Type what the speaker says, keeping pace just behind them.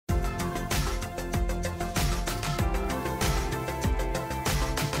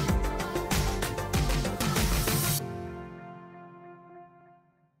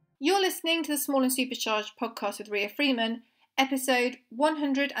You're listening to the Small and Supercharged podcast with Ria Freeman, episode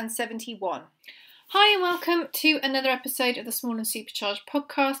 171. Hi and welcome to another episode of the Small and Supercharged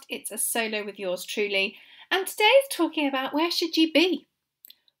podcast. It's a solo with yours truly, and today's talking about where should you be?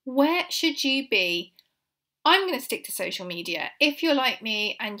 Where should you be? I'm going to stick to social media. If you're like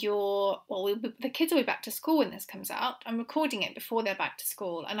me and the kids will be back to school when this comes out. I'm recording it before they're back to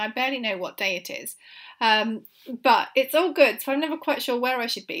school and I barely know what day it is. But it's all good, so I'm never quite sure where I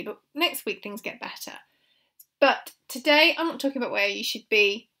should be, but next week things get better. But today I'm not talking about where you should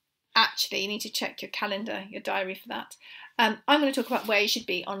be. Actually, you need to check your calendar, your diary for that. I'm going to talk about where you should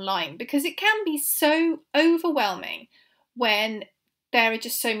be online because it can be so overwhelming when there are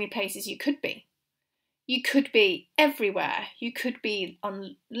just so many places you could be. You could be everywhere. You could be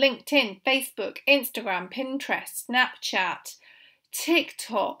on LinkedIn, Facebook, Instagram, Pinterest, Snapchat,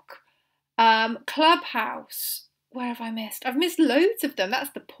 TikTok, Clubhouse. Where have I missed? I've missed loads of them. That's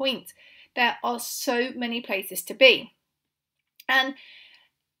the point. There are so many places to be. And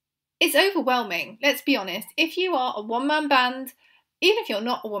it's overwhelming, let's be honest. If you are a one-man band, even if you're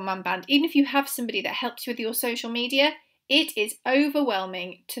not a one-man band, even if you have somebody that helps you with your social media, it is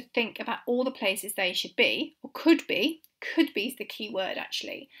overwhelming to think about all the places they should be, or could be. Could be is the key word,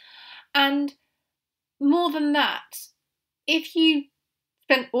 actually. And more than that, if you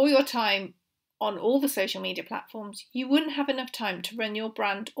spent all your time on all the social media platforms, you wouldn't have enough time to run your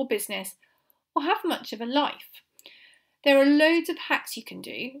brand or business or have much of a life. There are loads of hacks you can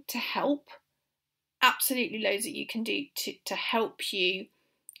do to help, absolutely loads that you can do to help you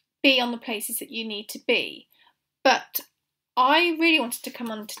be on the places that you need to be. But I really wanted to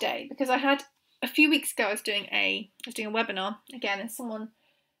come on today because I had a few weeks ago I was doing a webinar again, and someone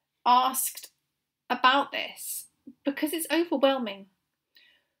asked about this because it's overwhelming.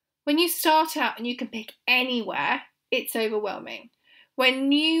 When you start out and you can pick anywhere, it's overwhelming. When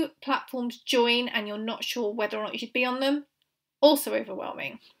new platforms join and you're not sure whether or not you should be on them, also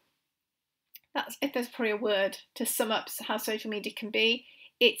overwhelming. That's, if there's probably a word to sum up how social media can be,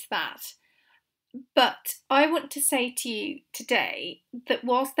 it's that. But I want to say to you today that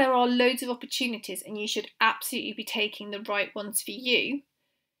whilst there are loads of opportunities and you should absolutely be taking the right ones for you,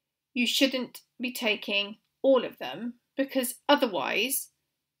 you shouldn't be taking all of them because otherwise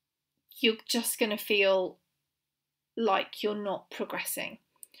you're just going to feel like you're not progressing.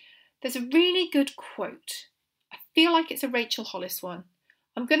 There's a really good quote. I feel like it's a Rachel Hollis one.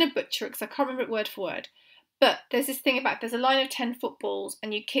 I'm going to butcher it because I can't remember it word for word. But there's this thing about there's a line of 10 footballs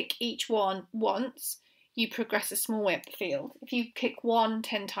and you kick each one once, you progress a small way up the field. If you kick one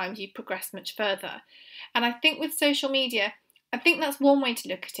 10 times, you progress much further. And I think with social media, I think that's one way to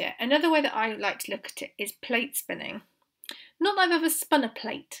look at it. Another way that I like to look at it is plate spinning. Not that I've ever spun a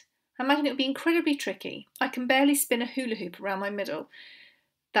plate. I imagine it would be incredibly tricky. I can barely spin a hula hoop around my middle.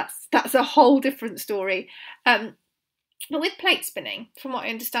 That's a whole different story. But with plate spinning, from what I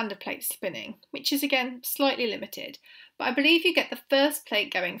understand of plate spinning, which is again slightly limited, but I believe you get the first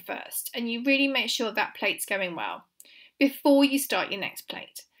plate going first and you really make sure that plate's going well before you start your next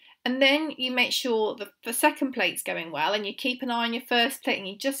plate. And then you make sure that the second plate's going well and you keep an eye on your first plate and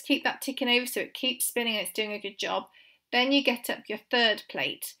you just keep that ticking over so it keeps spinning and it's doing a good job. Then you get up your third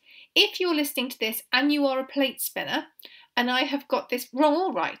plate. If you're listening to this and you are a plate spinner, and I have got this wrong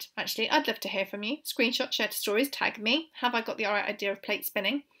or right, actually, I'd love to hear from you. Screenshot, share to stories, tag me. Have I got the right idea of plate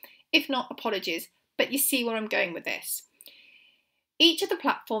spinning? If not, apologies, but you see where I'm going with this. Each of the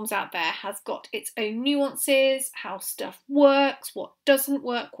platforms out there has got its own nuances, how stuff works, what doesn't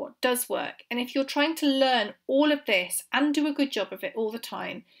work, what does work. And if you're trying to learn all of this and do a good job of it all the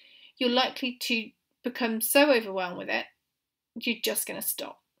time, you're likely to become so overwhelmed with it, you're just going to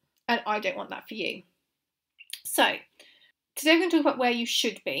stop. And I don't want that for you. So, today we're going to talk about where you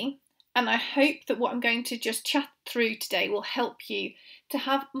should be, and I hope that what I'm going to just chat through today will help you to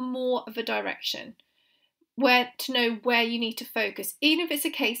have more of a direction, to know where you need to focus, even if it's a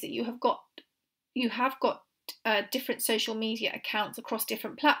case that you have got different social media accounts across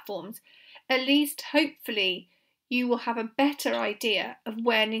different platforms. At least, hopefully, you will have a better idea of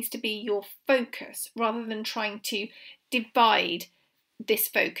where needs to be your focus, rather than trying to divide this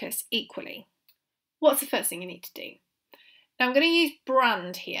focus equally. What's the first thing you need to do? Now I'm going to use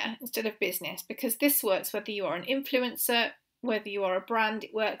brand here instead of business because this works whether you are an influencer, whether you are a brand,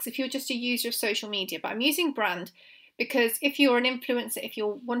 it works if you're just a user of social media. But I'm using brand because if you're an influencer, if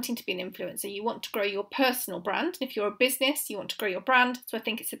you're wanting to be an influencer, you want to grow your personal brand. And if you're a business, you want to grow your brand. So I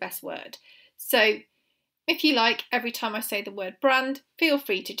think it's the best word. So if you like, every time I say the word brand, feel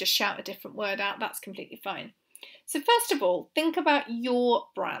free to just shout a different word out. That's completely fine. So first of all, think about your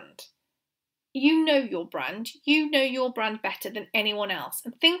brand. you know your brand. You know your brand better than anyone else.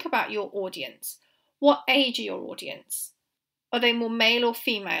 And think about your audience. What age are your audience? Are they more male or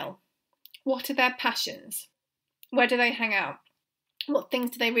female? What are their passions? Where do they hang out? What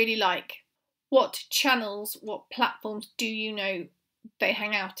things do they really like? What channels, what platforms do you know they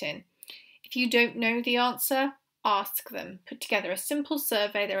hang out in? If you don't know the answer, ask them. Put together a simple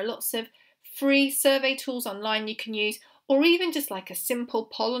survey. There are lots of free survey tools online you can use, or even just like a simple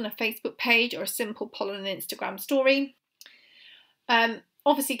poll on a Facebook page or a simple poll on an Instagram story.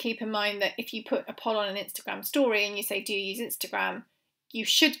 Obviously, keep in mind that if you put a poll on an Instagram story and you say, do you use Instagram? You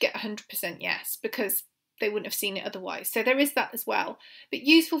should get 100% yes, because they wouldn't have seen it otherwise. So there is that as well, but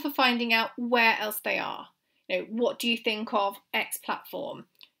useful for finding out where else they are. You know, what do you think of X platform?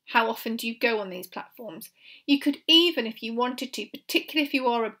 How often do you go on these platforms? You could even, if you wanted to, particularly if you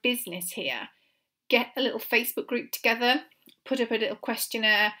are a business here, get a little Facebook group together, put up a little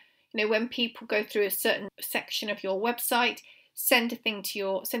questionnaire. You know, when people go through a certain section of your website, send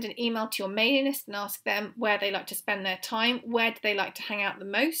an email to your mailing list and ask them where they like to spend their time, where do they like to hang out the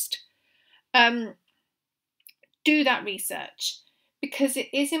most. Do that research, because it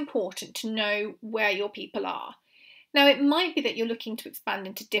is important to know where your people are. Now, it might be that you're looking to expand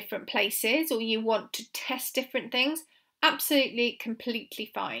into different places, or you want to test different things. Absolutely,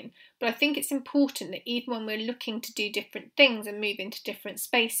 completely fine. But I think it's important that even when we're looking to do different things and move into different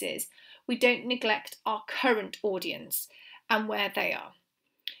spaces, we don't neglect our current audience and where they are.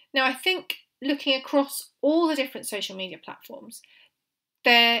 Now, I think looking across all the different social media platforms,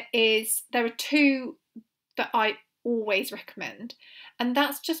 there are two that I always recommend, and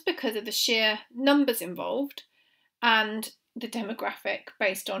that's just because of the sheer numbers involved and the demographic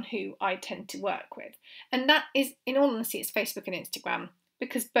based on who I tend to work with. And that is, in all honesty, it's Facebook and Instagram,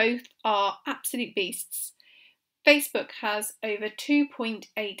 because both are absolute beasts. Facebook has over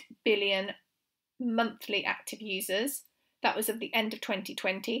 2.8 billion monthly active users. That was at the end of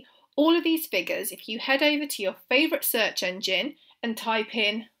 2020. All of these figures, if you head over to your favourite search engine and type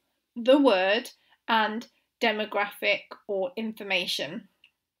in the word and demographic or information,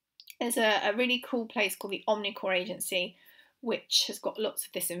 there's a really cool place called the Omnicore Agency, which has got lots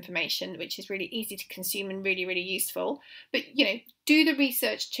of this information, which is really easy to consume and really, really useful. But, you know, do the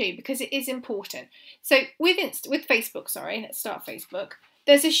research too, because it is important. So with Facebook, let's start Facebook.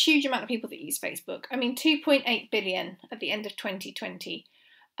 There's a huge amount of people that use Facebook. I mean, 2.8 billion at the end of 2020.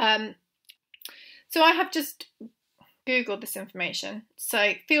 So I have just Googled this information,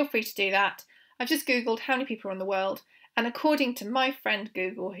 so feel free to do that. I've just Googled how many people are in the world, and according to my friend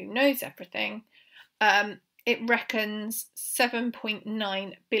Google, who knows everything, it reckons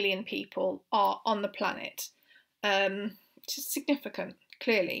 7.9 billion people are on the planet, which is significant,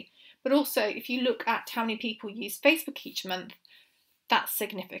 clearly. But also, if you look at how many people use Facebook each month, that's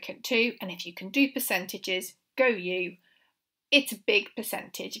significant too. And if you can do percentages, go you. It's a big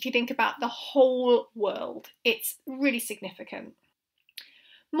percentage. If you think about the whole world, it's really significant.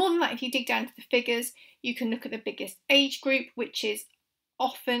 More than that, if you dig down to the figures, you can look at the biggest age group, which is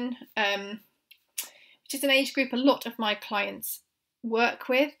often, which is an age group a lot of my clients work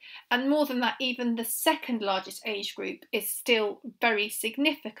with. And more than that, even the second largest age group is still very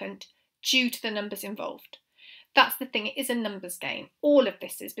significant due to the numbers involved. That's the thing, it is a numbers game. All of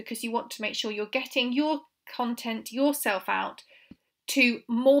this is because you want to make sure you're getting your content, yourself out to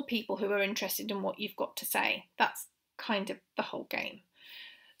more people who are interested in what you've got to say. That's kind of the whole game.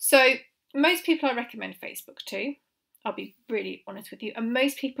 So most people I recommend Facebook to, I'll be really honest with you, and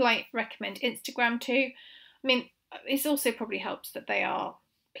most people I recommend Instagram to. I mean, it also probably helps that they are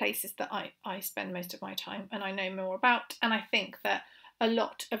places that I spend most of my time and I know more about, and I think that a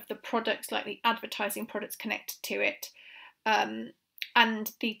lot of the products, like the advertising products connected to it,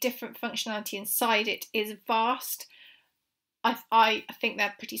 and the different functionality inside it is vast. I think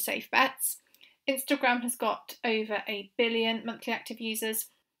they're pretty safe bets. Instagram has got over 1 billion monthly active users.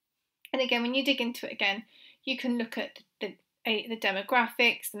 And again, when you dig into it again, you can look at the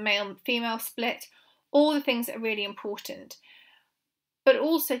demographics, the male-female split, all the things that are really important. But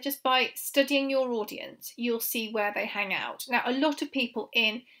also, just by studying your audience, you'll see where they hang out. Now, a lot of people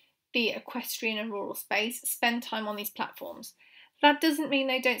in the equestrian and rural space spend time on these platforms. That doesn't mean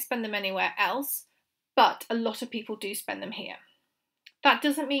they don't spend them anywhere else, but a lot of people do spend them here. That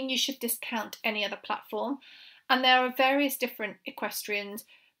doesn't mean you should discount any other platform. And there are various different equestrians,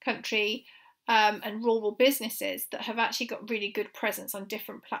 country and rural businesses that have actually got really good presence on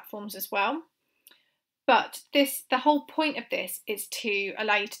different platforms as well. But the whole point of this is to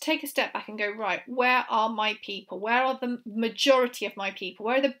allow you to take a step back and go, right, where are my people? Where are the majority of my people?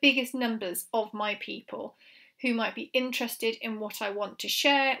 Where are the biggest numbers of my people who might be interested in what I want to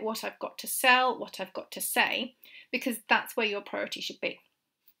share, what I've got to sell, what I've got to say, because that's where your priority should be.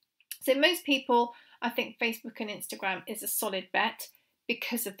 So most people, I think Facebook and Instagram is a solid bet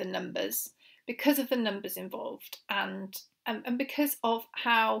because of the numbers involved, and because of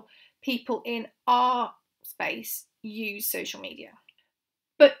how people in our space use social media.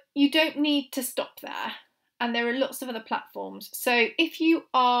 But you don't need to stop there. And there are lots of other platforms. So if you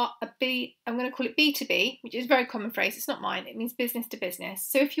are I'm going to call it B2B, which is a very common phrase. It's not mine. It means business to business.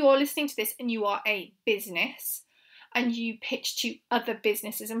 So if you are listening to this and you are a business and you pitch to other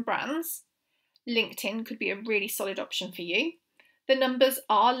businesses and brands, LinkedIn could be a really solid option for you. The numbers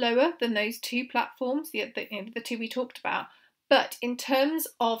are lower than those two platforms, the two we talked about. But in terms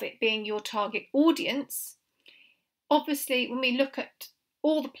of it being your target audience, obviously when we look at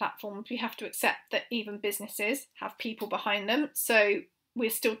all the platforms, we have to accept that even businesses have people behind them. So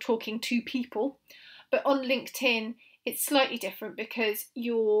we're still talking to people. But on LinkedIn, it's slightly different because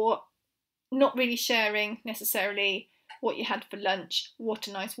you're not really sharing necessarily what you had for lunch, what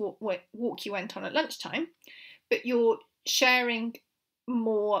a nice walk you went on at lunchtime, but you're sharing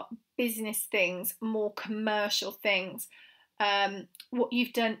more business things, more commercial things, what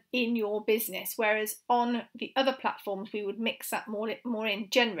you've done in your business, whereas on the other platforms we would mix that more in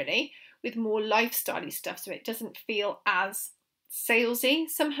generally with more lifestyle-y stuff, so it doesn't feel as salesy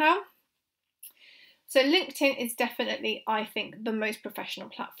somehow. So LinkedIn is definitely, I think, the most professional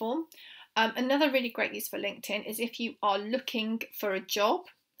platform. Another really great use for LinkedIn is if you are looking for a job,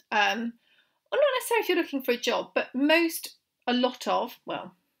 or not necessarily if you're looking for a job, but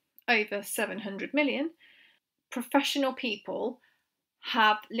over 700 million professional people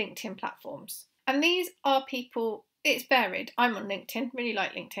have LinkedIn platforms. And these are people, it's varied. I'm on LinkedIn, really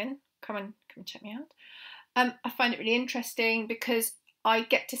like LinkedIn. Come and check me out. I find it really interesting because I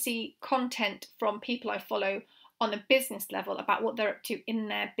get to see content from people I follow on a business level about what they're up to in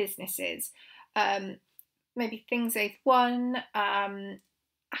their businesses. Maybe things they've won,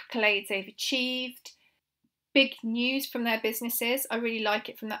 accolades they've achieved, big news from their businesses. I really like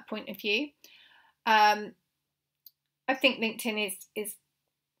it from that point of view. I think LinkedIn is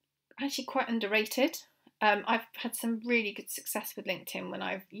actually quite underrated. I've had some really good success with LinkedIn when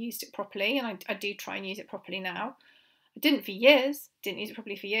I've used it properly, and I do try and use it properly now. I didn't use it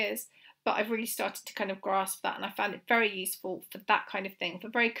properly for years, but I've really started to kind of grasp that, and I found it very useful for that kind of thing, for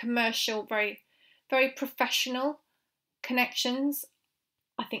very commercial, very, very professional connections.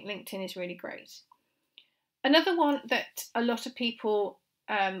 I think LinkedIn is really great. Another one that a lot of people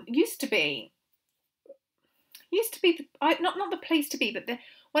used to be not the place to be, but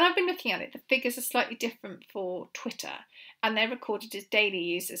when I've been looking at it, the figures are slightly different for Twitter, and they're recorded as daily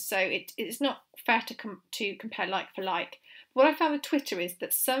users, so it's not fair to compare like for like. What I found with Twitter is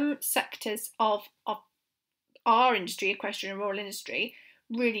that some sectors of our industry, equestrian and rural industry,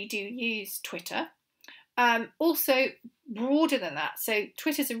 really do use Twitter. Also, broader than that, so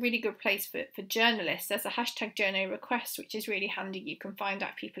Twitter's a really good place for journalists. There's a hashtag journo request, which is really handy. You can find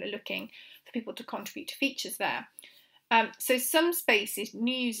out if people are looking for people to contribute to features there. So some spaces,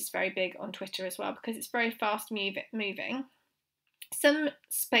 news is very big on Twitter as well because it's very fast moving. Some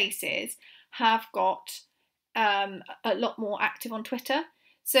spaces have got a lot more active on Twitter.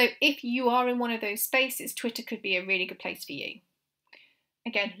 So if you are in one of those spaces, Twitter could be a really good place for you.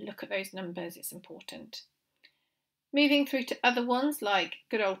 Again, look at those numbers, it's important. Moving through to other ones like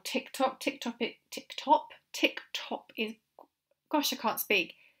good old TikTok. TikTok is, gosh, I can't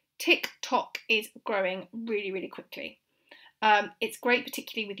speak. TikTok is growing really, really quickly. It's great,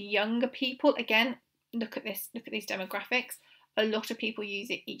 particularly with younger people. Again, look at these demographics. A lot of people use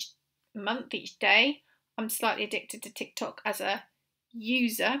it each month, each day. I'm slightly addicted to TikTok as a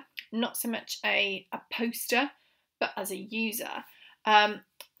user, not so much a poster, but as a user.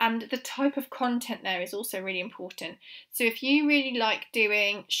 And the type of content there is also really important. So if you really like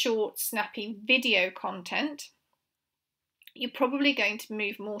doing short, snappy video content, you're probably going to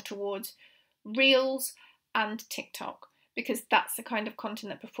move more towards Reels and TikTok because that's the kind of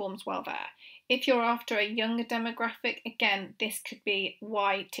content that performs well there. If you're after a younger demographic, again, this could be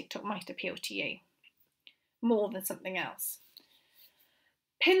why TikTok might appeal to you more than something else.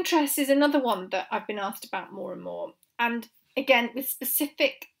 Pinterest is another one that I've been asked about more and more. And again, with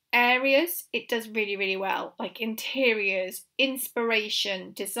specific areas, it does really, really well, like interiors,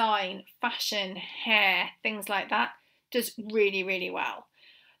 inspiration, design, fashion, hair, things like that, does really, really well.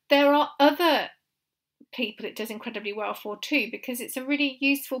 There are other people it does incredibly well for too, because it's a really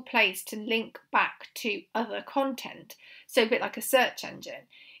useful place to link back to other content. So a bit like a search engine,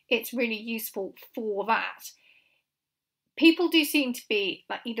 it's really useful for that. People do seem to be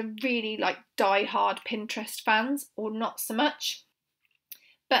like either really like die-hard Pinterest fans or not so much.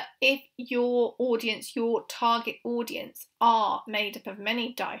 But if your audience, your target audience, are made up of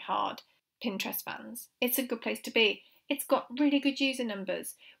many die-hard Pinterest fans, it's a good place to be. It's got really good user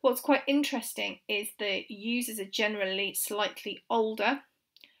numbers. What's quite interesting is the users are generally slightly older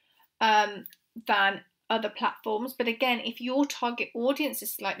than other platforms. But again, if your target audience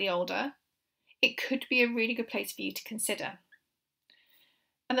is slightly older, it could be a really good place for you to consider.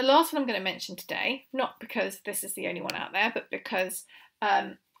 And the last one I'm going to mention today, not because this is the only one out there, but because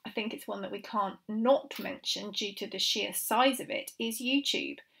I think it's one that we can't not mention due to the sheer size of it, is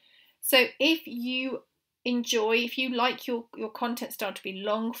YouTube. So if you like your content style to be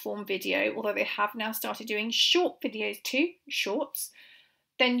long form video, although they have now started doing short videos too, shorts,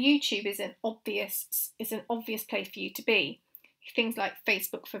 then YouTube is an obvious place for you to be. Things like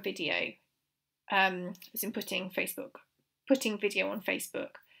Facebook for video, as in putting video on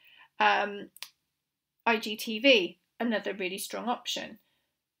Facebook. IGTV, another really strong option.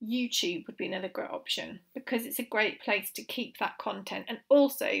 YouTube would be another great option because it's a great place to keep that content and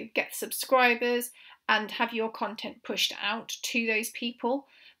also get subscribers and have your content pushed out to those people.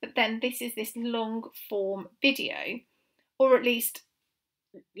 But then this long form video, or at least,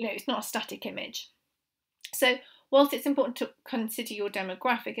 it's not a static image. So whilst it's important to consider your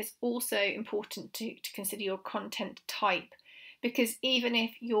demographic, it's also important to consider your content type, because even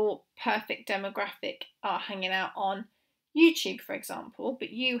if your perfect demographic are hanging out on YouTube, for example,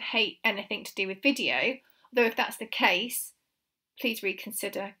 but you hate anything to do with video, although if that's the case, please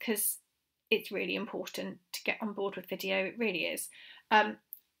reconsider, because it's really important to get on board with video, it really is.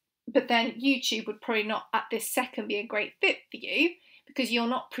 But then YouTube would probably not at this second be a great fit for you because you're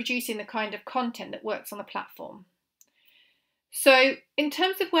not producing the kind of content that works on the platform. So in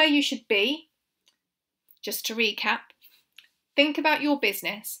terms of where you should be, just to recap, think about your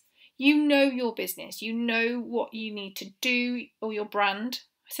business. You know your business. You know what you need to do, or your brand.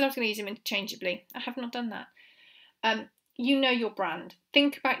 I said I was going to use them interchangeably. I have not done that. You know your brand.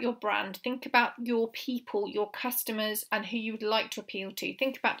 Think about your brand. Think about your people, your customers, and who you would like to appeal to.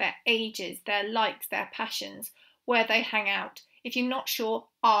 Think about their ages, their likes, their passions, where they hang out. If you're not sure,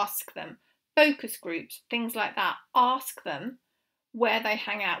 ask them. Focus groups, things like that. Ask them where they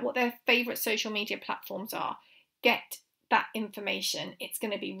hang out, what their favourite social media platforms are. Get that information. It's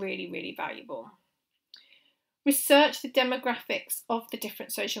going to be really, really valuable. Research the demographics of the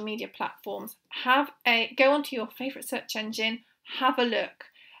different social media platforms. Go onto your favourite search engine, have a look.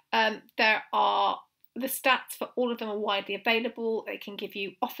 There are the stats for all of them are widely available. They can give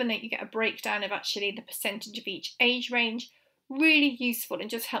you, often you get a breakdown of actually the percentage of each age range. Really useful and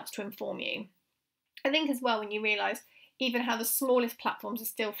just helps to inform you. I think as well, when you realise even how the smallest platforms are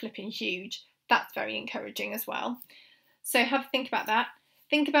still flipping huge, that's very encouraging as well. So have a think about that.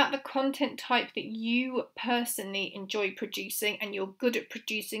 Think about the content type that you personally enjoy producing and you're good at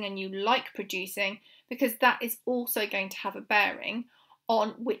producing and you like producing, because that is also going to have a bearing on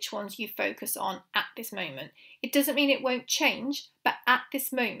which ones you focus on at this moment. It doesn't mean it won't change, but at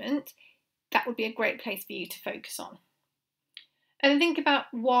this moment, that would be a great place for you to focus on. And think about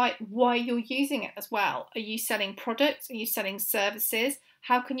why you're using it as well. Are you selling products? Are you selling services?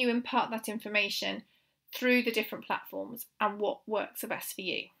 How can you impart that information through the different platforms and what works the best for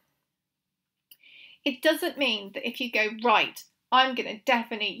you? It doesn't mean that if you go, right, I'm going to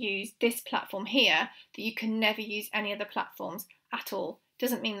definitely use this platform here, that you can never use any other platforms at all. It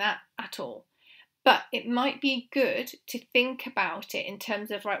doesn't mean that at all. But it might be good to think about it in terms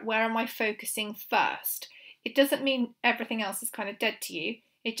of, right, where am I focusing first? It doesn't mean everything else is kind of dead to you.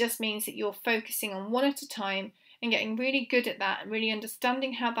 It just means that you're focusing on one at a time and getting really good at that and really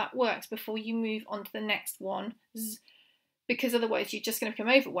understanding how that works before you move on to the next one, because otherwise you're just going to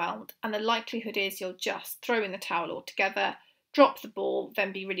become overwhelmed and the likelihood is you'll just throw in the towel altogether, drop the ball,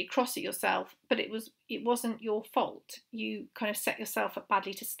 then be really cross at yourself, but it wasn't your fault. You kind of set yourself up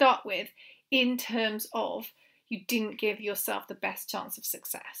badly to start with in terms of you didn't give yourself the best chance of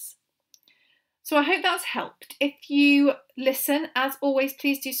success. So I hope that's helped. If you listen, as always,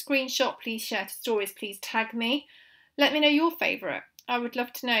 please do screenshot, please share to stories, please tag me. Let me know your favourite. I would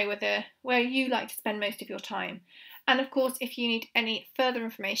love to know where you like to spend most of your time. And of course, if you need any further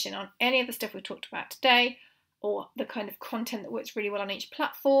information on any of the stuff we talked about today, or the kind of content that works really well on each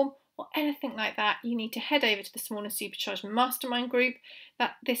platform, or anything like that, you need to head over to the Small and Supercharged Mastermind group.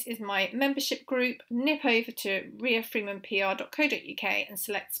 This is my membership group. Nip over to riafreemanpr.co.uk and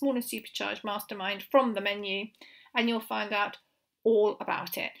select Small and Supercharged Mastermind from the menu, and you'll find out all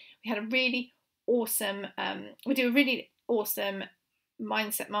about it. We do a really awesome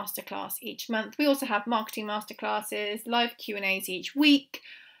mindset masterclass each month. We also have marketing masterclasses, live Q&As each week,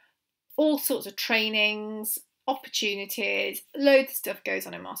 all sorts of trainings, opportunities, loads of stuff goes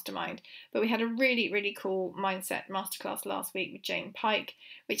on in Mastermind. But we had a really, really cool mindset masterclass last week with Jane Pike,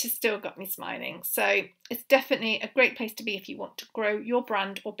 which has still got me smiling. So it's definitely a great place to be if you want to grow your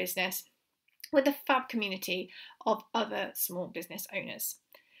brand or business with a fab community of other small business owners.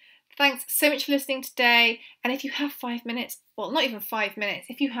 Thanks so much for listening today. And if you have 5 minutes, well, not even 5 minutes,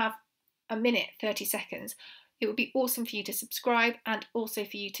 if you have a minute, 30 seconds, it would be awesome for you to subscribe and also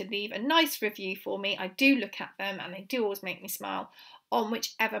for you to leave a nice review for me. I do look at them and they do always make me smile on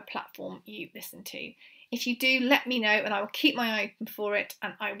whichever platform you listen to. If you do, let me know and I will keep my eye open for it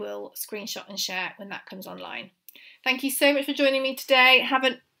and I will screenshot and share when that comes online. Thank you so much for joining me today. Have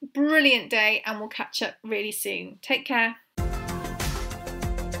a brilliant day and we'll catch up really soon. Take care.